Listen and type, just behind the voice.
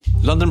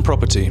London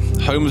Property,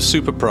 home of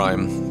Super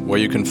Prime, where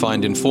you can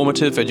find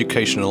informative,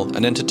 educational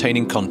and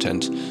entertaining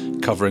content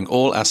covering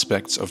all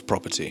aspects of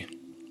property.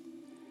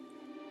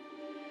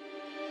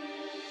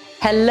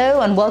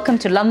 Hello and welcome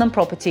to London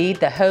Property,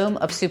 the home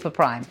of Super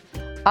Prime.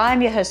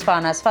 I'm your host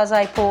Farnaz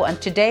Fazaipour,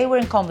 and today we're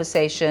in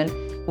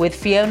conversation with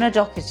Fiona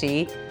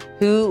Doherty,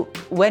 who,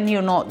 when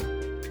you're not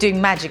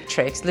doing magic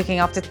tricks, looking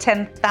after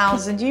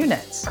 10,000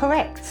 units.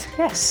 Correct,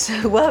 yes.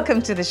 So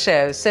welcome to the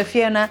show. So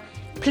Fiona,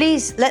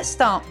 please, let's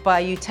start by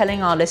you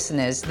telling our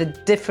listeners the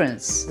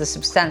difference, the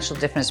substantial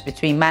difference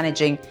between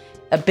managing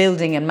a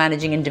building and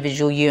managing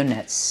individual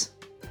units.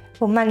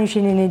 Well,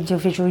 managing an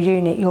individual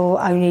unit,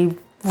 you're only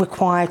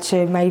required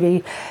to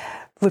maybe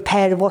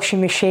repair the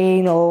washing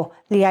machine or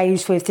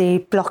liaise with the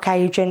block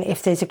agent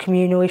if there's a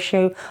communal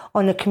issue.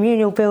 On a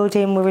communal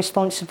building, we're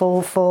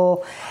responsible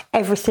for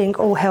everything,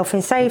 all health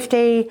and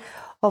safety.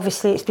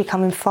 Obviously, it's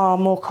becoming far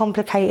more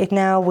complicated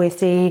now with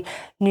the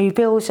new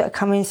bills that are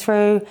coming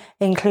through,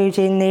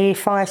 including the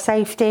fire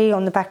safety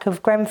on the back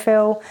of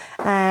Grenfell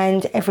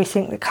and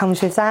everything that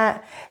comes with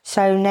that.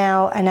 So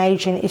now an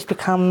agent has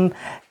become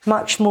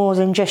much more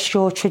than just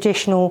your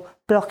traditional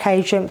block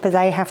agent, but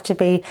they have to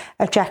be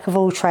a jack of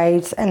all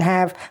trades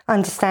and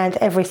understand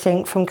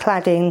everything from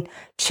cladding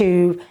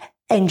to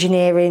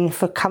engineering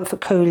for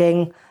comfort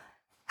cooling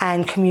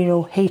and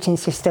communal heating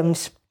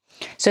systems.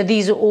 So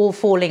these are all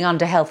falling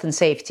under health and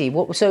safety.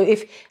 So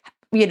if,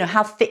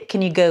 how thick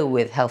can you go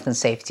with health and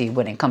safety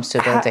when it comes to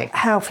a building?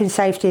 Health and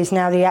safety is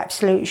now the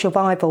absolute, it's your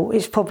Bible.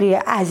 It's probably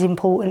as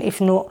important,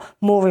 if not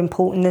more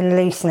important than the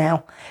lease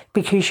now,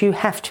 because you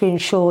have to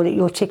ensure that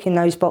you're ticking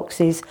those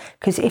boxes.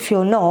 Because if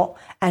you're not,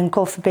 and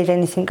God forbid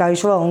anything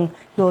goes wrong,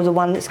 you're the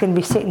one that's going to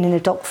be sitting in the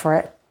dock for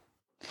it.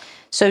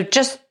 So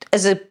just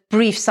as a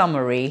brief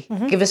summary,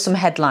 give us some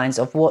headlines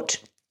of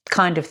what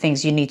kind of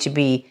things you need to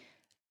be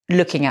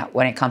looking at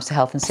when it comes to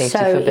health and safety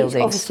for buildings.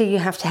 Obviously you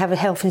have to have a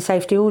health and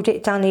safety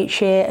audit done each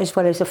year, as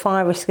well as a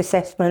fire risk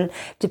assessment,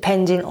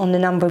 depending on the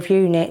number of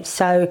units.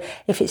 So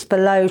if it's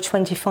below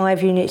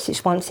 25 units,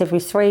 it's once every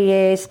 3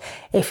 years.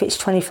 If it's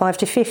 25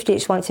 to 50,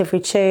 it's once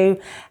every 2.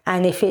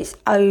 And if it's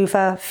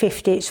over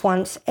 50, it's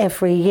once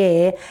every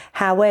year.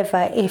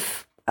 However,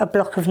 if a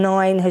block of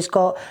 9 has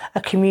got a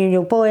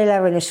communal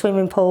boiler and a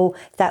swimming pool,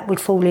 that would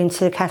fall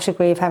into the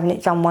category of having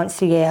it done once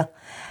a year.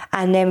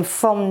 And then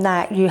from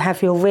that, you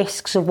have your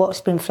risks of what's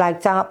been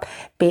flagged up,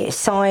 be it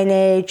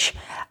signage,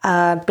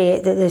 be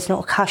it that there's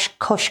not a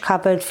cosh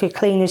cupboard for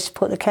cleaners to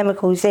put the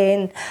chemicals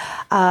in,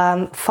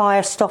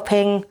 fire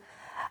stopping.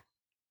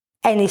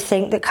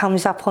 Anything that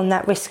comes up on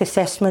that risk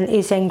assessment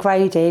is then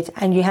graded,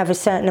 and you have a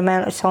certain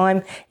amount of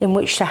time in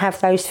which to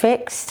have those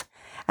fixed.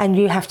 And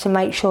you have to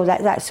make sure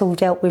that that's all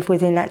dealt with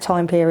within that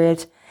time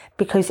period.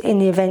 Because in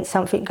the event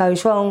something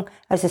goes wrong,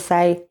 as I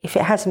say, if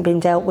it hasn't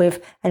been dealt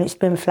with and it's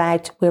been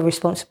flagged, we're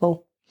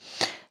responsible.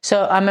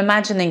 So I'm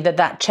imagining that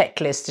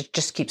checklist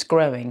just keeps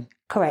growing.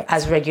 Correct.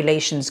 As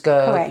regulations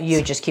go, Correct.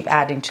 You just keep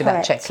adding to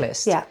Correct. that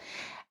checklist. Yeah.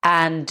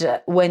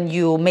 And when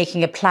you're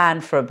making a plan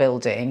for a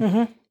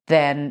building,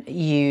 then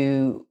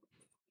you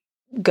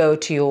go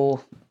to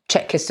your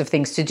checklist of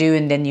things to do,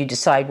 and then you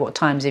decide what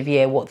times of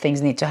year, what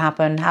things need to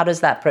happen. How does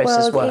that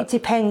process work? It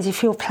depends.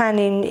 If you're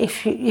planning,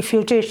 if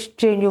you're just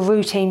doing your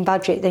routine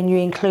budget, then you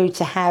include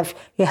to have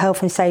your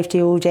health and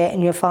safety audit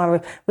and your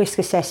fire risk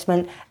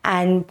assessment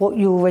and what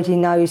you already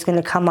know is going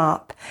to come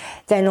up.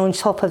 Then on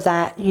top of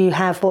that, you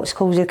have what's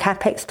called a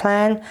CapEx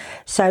plan.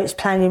 So it's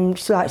planning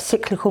like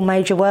cyclical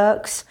major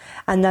works,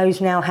 and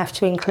those now have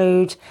to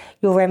include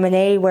your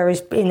M&E,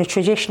 whereas in a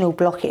traditional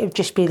block, it would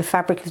just be the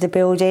fabric of the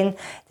building.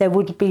 There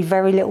would be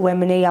very little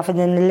M&E other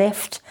than the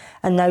lift,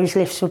 and those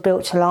lifts were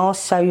built to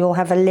last. So you'll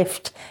have a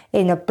lift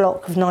in a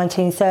block of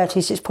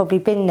 1930s that's probably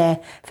been there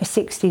for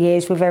 60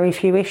 years with very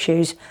few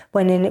issues,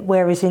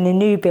 whereas in a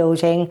new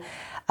building,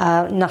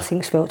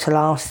 nothing's built to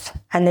last,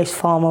 and there's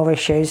far more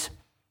issues.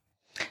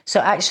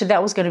 So actually,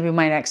 that was going to be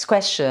my next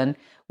question,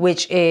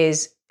 which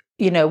is,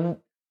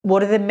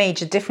 what are the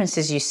major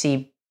differences you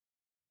see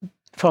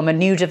from a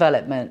new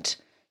development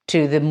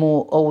to the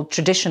more old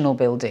traditional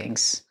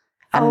buildings,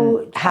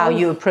 and how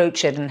you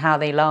approach it and how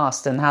they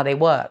last and how they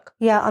work?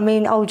 Yeah, I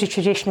mean, older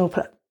traditional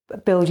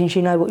buildings,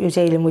 you know what you're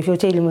dealing with. You're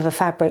dealing with a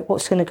fabric.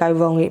 What's going to go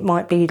wrong? It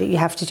might be that you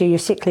have to do your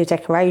cyclical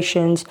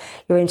decorations,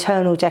 your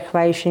internal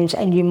decorations,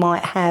 and you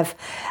might have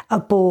a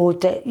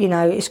board that,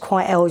 is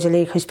quite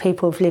elderly because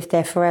people have lived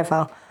there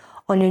forever.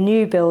 On a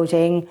new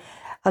building,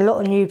 a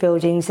lot of new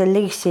buildings, the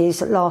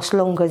leases last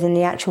longer than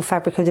the actual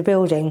fabric of the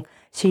building.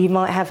 So you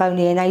might have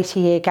only an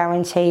 80-year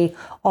guarantee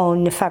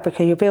on the fabric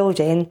of your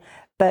building,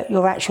 but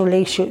your actual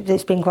lease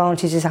that's been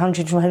granted is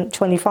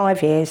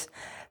 125 years.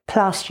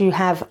 Plus you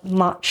have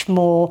much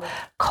more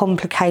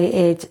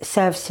complicated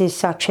services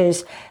such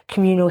as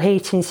communal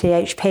heating,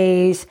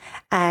 CHPs,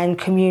 and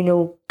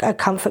communal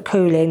comfort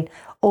cooling,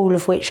 all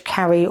of which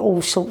carry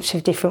all sorts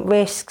of different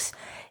risks.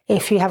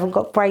 If you haven't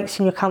got breaks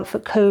in your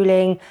comfort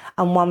cooling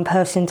and one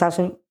person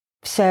doesn't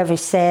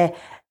service their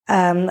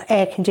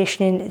air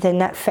conditioning, then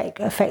that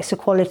affects the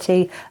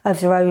quality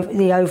of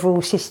the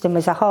overall system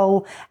as a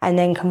whole, and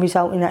then can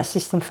result in that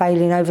system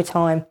failing over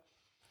time.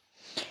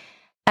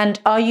 And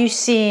are you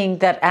seeing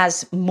that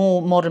as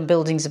more modern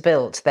buildings are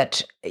built,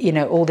 that,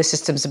 all the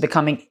systems are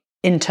becoming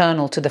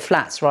internal to the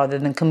flats rather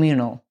than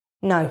communal?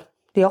 No,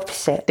 the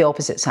opposite. The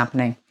opposite's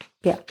happening.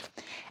 Yeah.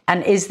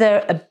 And is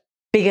there a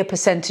bigger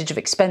percentage of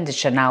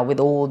expenditure now with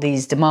all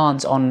these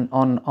demands on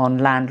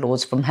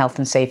landlords from health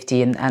and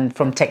safety and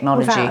from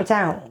technology? Without a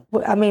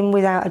doubt.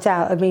 Without a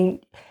doubt.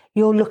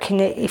 You're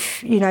looking at, if,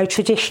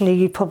 traditionally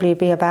you'd probably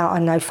be about,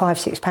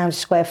 £5-6 a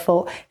square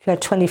foot. If you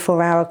had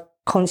 24-hour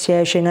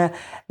concierge in a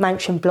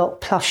mansion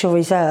block plus your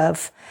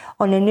reserve.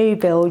 On a new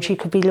build, you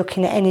could be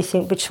looking at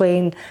anything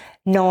between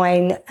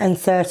 £9 and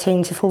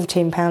 £13 to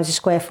 £14 a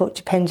square foot,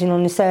 depending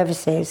on the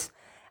services.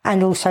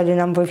 And also the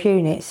number of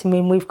units.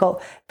 We've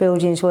got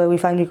buildings where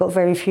we've only got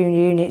very few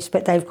units,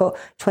 but they've got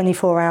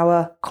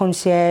 24-hour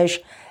concierge.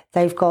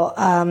 They've got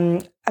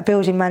a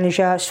building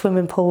manager,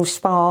 swimming pool,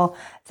 spa.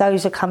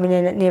 Those are coming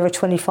in at nearer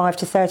 £25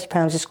 to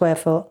 £30 a square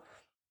foot.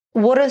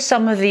 What are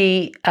some of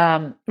the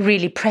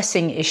really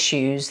pressing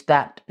issues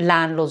that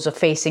landlords are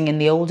facing in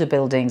the older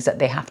buildings that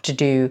they have to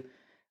do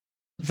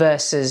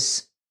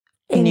versus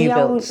new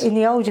builds? In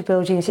the older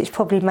buildings, it's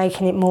probably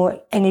making it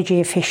more energy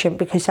efficient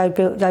because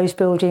those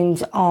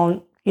buildings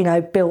aren't,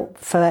 built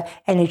for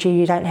energy.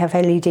 You don't have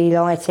LED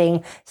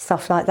lighting,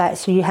 stuff like that.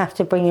 So you have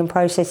to bring in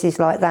processes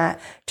like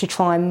that to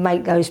try and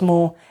make those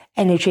more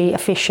energy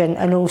efficient,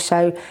 and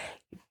also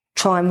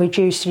try and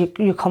reduce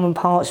your common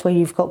parts where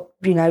you've got,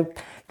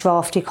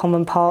 drafty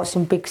common parts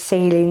and big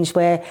ceilings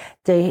where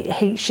the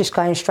heat's just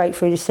going straight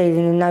through the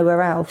ceiling and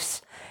nowhere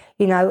else.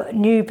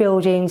 New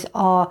buildings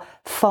are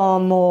far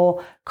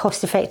more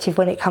cost effective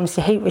when it comes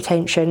to heat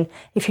retention.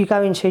 If you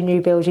go into a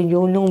new building,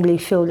 you'll normally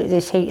feel that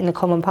there's heat in the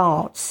common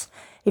parts.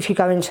 If you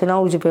go into an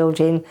older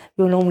building,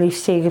 you'll normally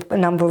see a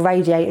number of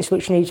radiators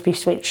which need to be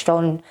switched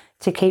on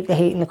to keep the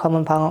heat in the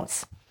common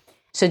parts.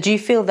 So do you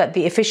feel that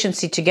the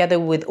efficiency, together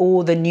with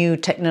all the new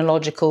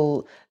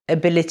technological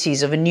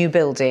abilities of a new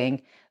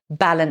building,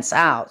 balance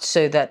out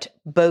so that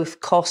both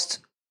cost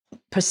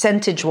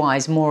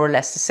percentage-wise more or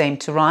less the same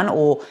to run,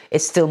 or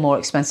it's still more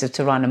expensive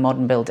to run a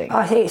modern building?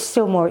 I think it's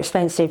still more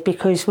expensive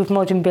because with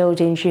modern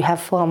buildings you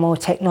have far more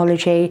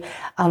technology.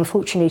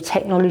 Unfortunately,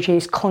 technology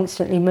is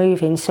constantly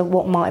moving, so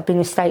what might have been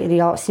a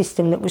state-of-the-art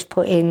system that was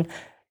put in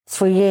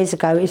 3 years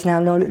ago is now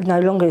no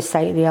longer a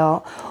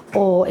state-of-the-art.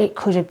 Or it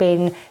could have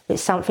been that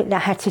something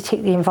that had to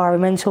tick the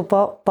environmental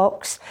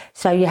box,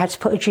 so you had to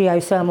put a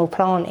geothermal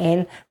plant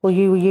in. Well,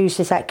 you were used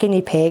as that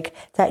guinea pig.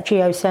 That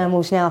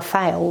geothermal's now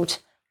failed,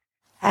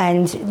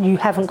 and you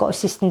haven't got a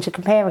system to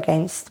compare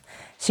against.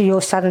 So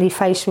you're suddenly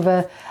faced with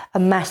a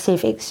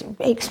massive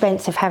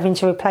expense of having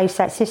to replace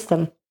that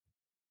system.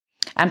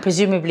 And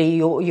presumably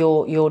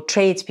your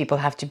tradespeople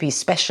have to be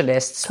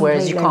specialists, Completely.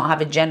 Whereas you can't have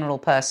a general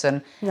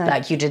person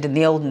like you did in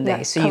the olden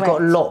days. So you've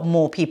got a lot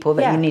more people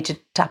that you need to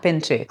tap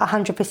into.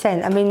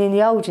 100%. In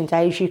the olden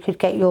days, you could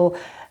get your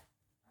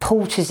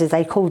porters, as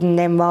they called them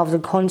then, rather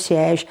than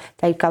concierge.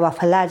 They'd go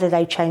up a ladder,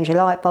 they'd change a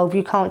light bulb.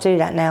 You can't do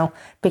that now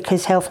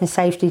because health and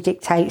safety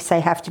dictates they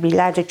have to be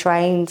ladder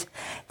trained.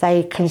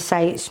 They can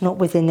say it's not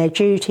within their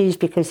duties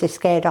because they're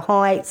scared of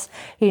heights.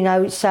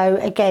 So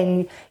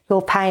again,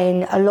 you're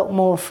paying a lot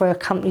more for a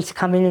company to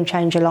come in and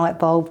change a light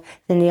bulb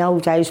than the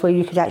old days where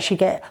you could actually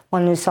get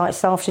one of the site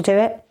staff to do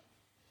it.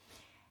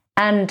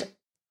 And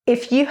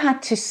if you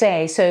had to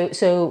say, so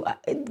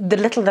the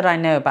little that I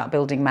know about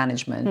building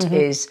management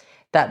is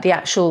that the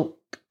actual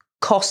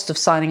cost of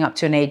signing up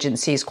to an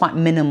agency is quite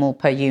minimal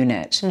per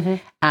unit.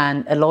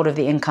 And a lot of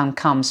the income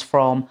comes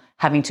from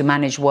having to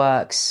manage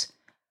works.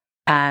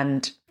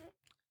 And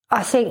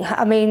I think,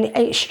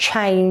 it's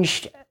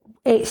changed.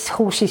 It's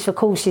horses for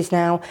courses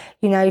now.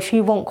 If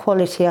you want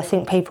quality, I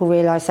think people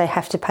realise they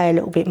have to pay a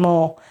little bit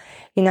more.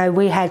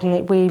 We've had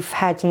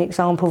an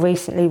example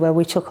recently where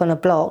we took on a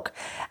block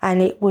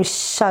and it was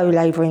so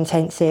labour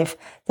intensive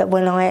that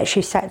when I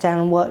actually sat down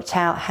and worked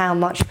out how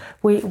much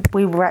we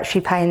were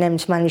actually paying them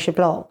to manage the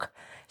block.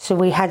 So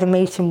we had a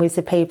meeting with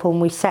the people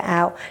and we set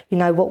out,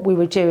 what we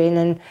were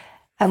doing,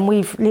 and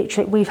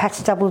we've had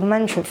to double the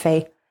management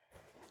fee.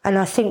 And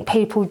I think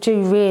people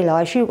do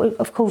realise,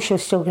 of course you're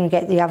still going to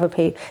get the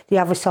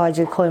other side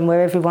of the coin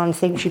where everyone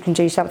thinks you can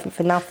do something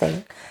for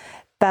nothing.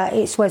 But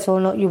it's whether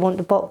or not you want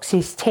the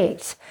boxes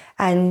ticked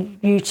and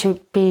you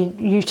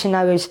to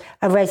know as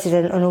a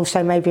resident and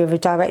also maybe as a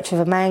director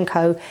of a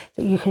Manco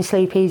that you can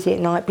sleep easy at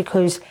night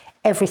because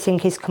everything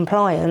is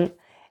compliant,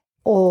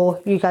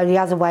 or you go the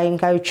other way and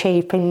go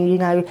cheap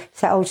and, it's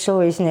that old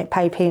story, isn't it?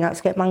 Pay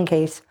peanuts, get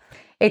monkeys.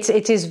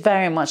 It is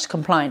very much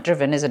compliant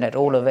driven, isn't it?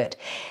 All of it.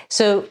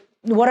 So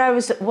what I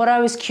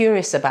was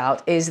curious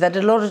about is that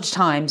a lot of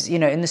times,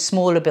 in the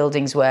smaller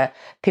buildings where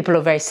people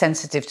are very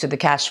sensitive to the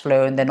cash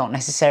flow and they're not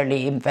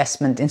necessarily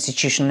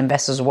institutional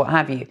investors or what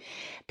have you,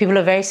 people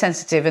are very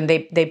sensitive and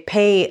they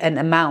pay an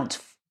amount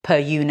per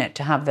unit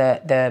to have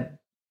the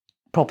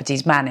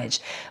properties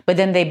managed. But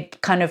then they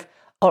kind of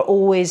are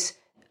always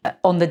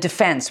on the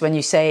defense when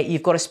you say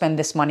you've got to spend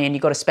this money and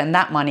you've got to spend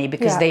that money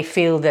because they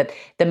feel that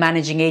the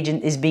managing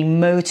agent is being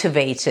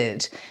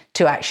motivated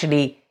to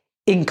actually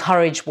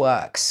encourage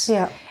works.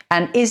 Yeah.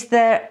 And is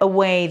there a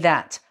way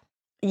that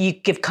you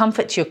give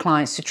comfort to your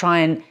clients to try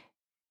and,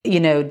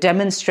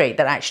 demonstrate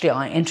that actually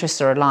our interests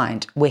are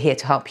aligned. We're here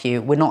to help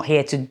you. We're not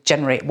here to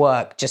generate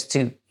work just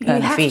to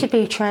earn a fee. You have to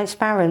be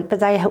transparent, but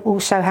they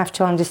also have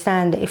to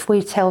understand that if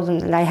we tell them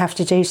that they have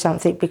to do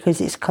something because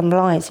it's a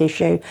compliance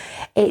issue,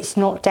 it's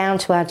not down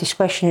to our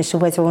discretion as to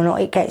whether or not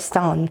it gets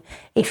done.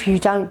 If you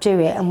don't do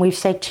it and we've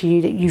said to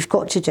you that you've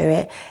got to do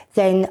it,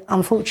 then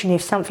unfortunately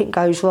if something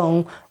goes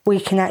wrong,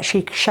 we can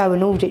actually show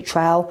an audit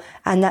trail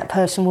and that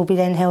person will be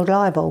then held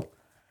liable.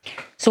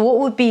 So what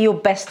would be your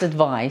best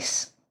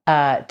advice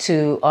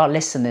to our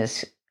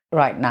listeners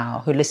right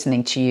now who are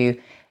listening to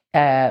you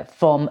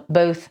from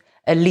both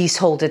a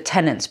leaseholder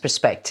tenant's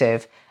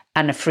perspective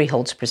and a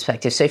freeholder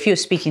perspective? So if you're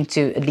speaking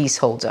to a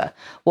leaseholder,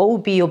 what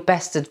would be your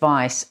best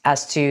advice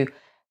as to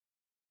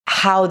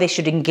how they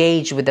should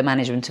engage with the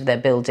management of their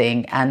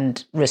building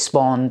and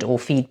respond or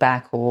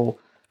feedback or...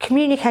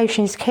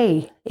 Communication is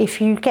key.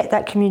 If you get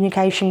that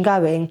communication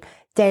going,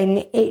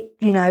 then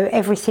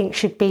everything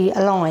should be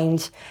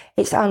aligned.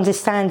 It's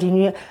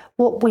understanding.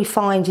 What we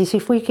find is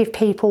if we give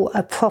people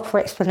a proper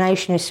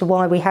explanation as to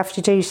why we have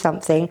to do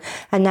something,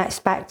 and that's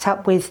backed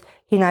up with,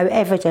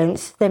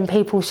 evidence, then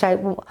people say,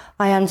 well,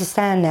 I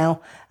understand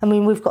now. I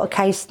mean, we've got a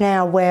case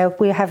now where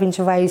we're having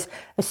to raise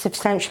a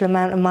substantial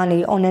amount of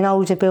money on an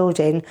older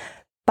building,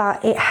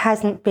 but it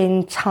hasn't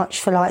been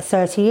touched for like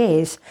 30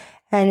 years,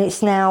 and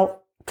it's now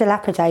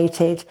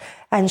dilapidated,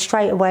 and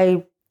straight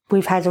away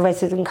we've had a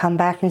resident come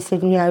back and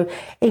said,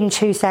 in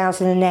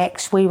 2000 and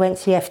X, we went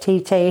to the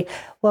FTT.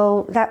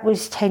 Well, that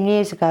was 10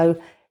 years ago.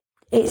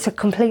 It's a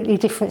completely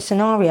different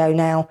scenario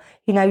now.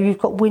 You've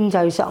got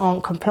windows that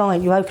aren't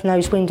compliant. You open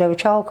those windows, a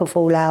child could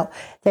fall out.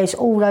 There's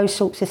all those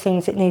sorts of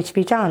things that need to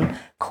be done.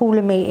 Call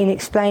a meeting,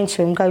 explain to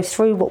them, go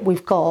through what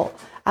we've got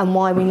and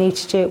why we need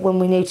to do it when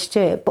we need to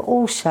do it. But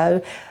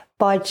also,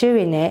 by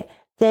doing it,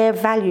 their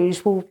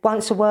values will,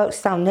 once the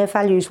work's done, their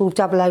values will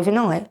double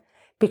overnight,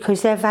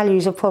 because their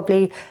values are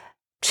probably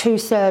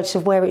 2/3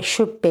 of where it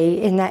should be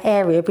in that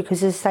area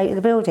because of the state of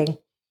the building.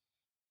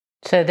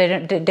 So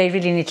they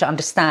really need to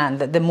understand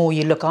that the more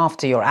you look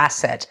after your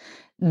asset,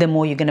 the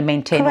more you're going to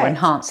maintain or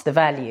enhance the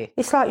value.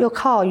 It's like your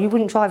car. You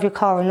wouldn't drive your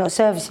car and not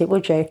service it,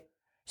 would you?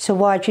 So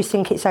why do you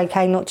think it's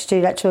okay not to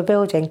do that to a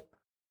building?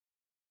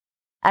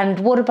 And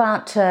what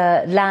about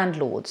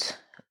landlords?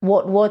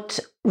 What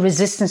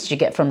resistance do you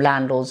get from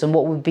landlords, and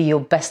what would be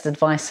your best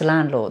advice to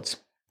landlords?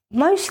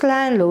 Most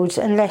landlords,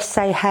 unless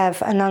they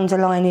have an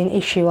underlying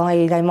issue,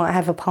 i.e. they might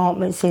have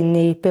apartments in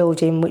the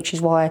building, which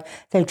is why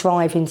they're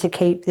driving to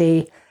keep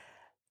the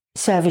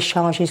service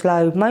charges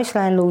low, most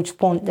landlords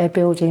want their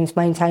buildings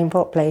maintained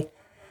properly,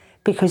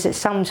 because at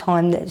some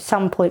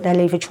point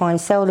they'll either try and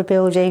sell the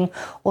building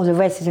or the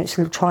residents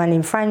will try and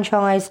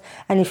enfranchise,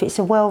 and if it's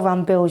a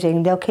well-run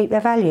building, they'll keep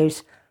their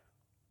values.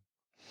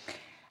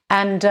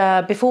 And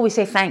before we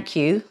say thank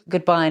you,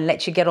 goodbye, and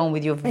let you get on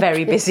with your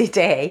very busy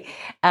day,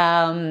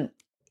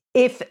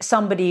 if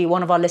somebody,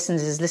 one of our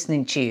listeners is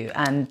listening to you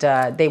and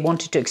they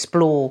wanted to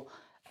explore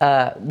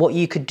what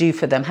you could do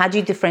for them, how do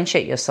you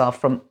differentiate yourself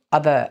from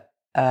other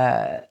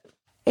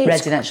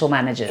residential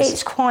managers?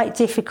 It's quite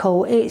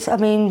difficult.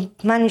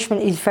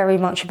 Management is very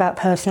much about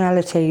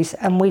personalities,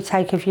 and we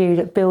take a view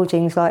that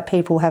buildings, like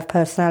people, have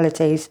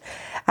personalities,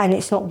 and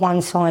it's not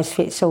one size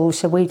fits all.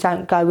 So we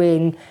don't go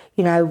in,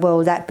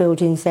 well, that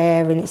building's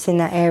there and it's in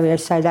that area,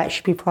 so that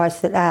should be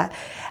priced at that.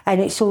 And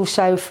it's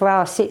also, for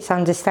us, it's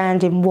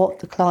understanding what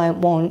the client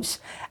wants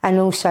and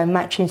also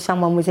matching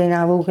someone within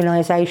our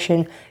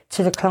organisation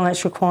to the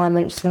client's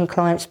requirements and the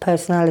client's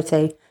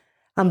personality.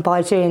 And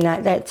by doing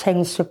that, that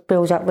tends to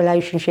build up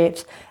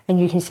relationships, and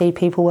you can see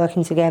people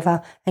working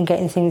together and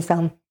getting things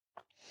done.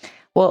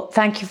 Well,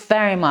 thank you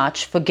very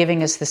much for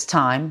giving us this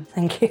time.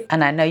 Thank you.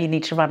 And I know you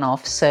need to run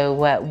off,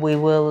 so we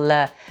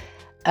will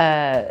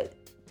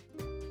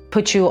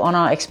put you on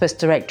our experts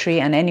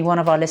directory, and any one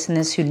of our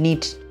listeners who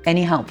need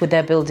any help with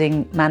their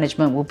building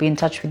management will be in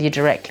touch with you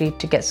directly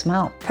to get some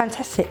help.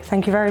 Fantastic.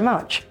 Thank you very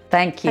much.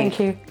 Thank you. Thank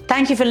you.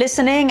 Thank you for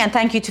listening, and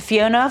thank you to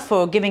Fiona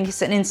for giving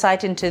us an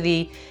insight into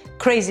the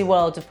crazy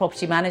world of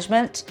property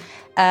management.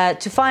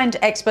 To find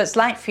experts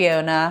like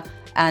Fiona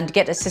and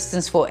get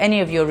assistance for any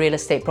of your real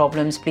estate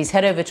problems, please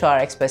head over to our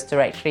experts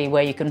directory,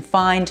 where you can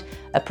find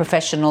a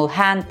professional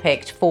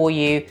handpicked for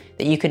you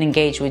that you can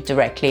engage with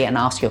directly and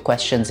ask your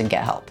questions and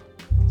get help.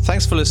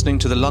 Thanks for listening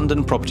to the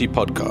London Property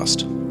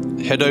Podcast.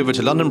 Head over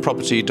to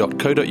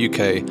londonproperty.co.uk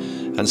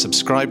and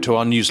subscribe to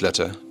our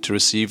newsletter to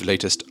receive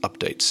latest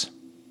updates.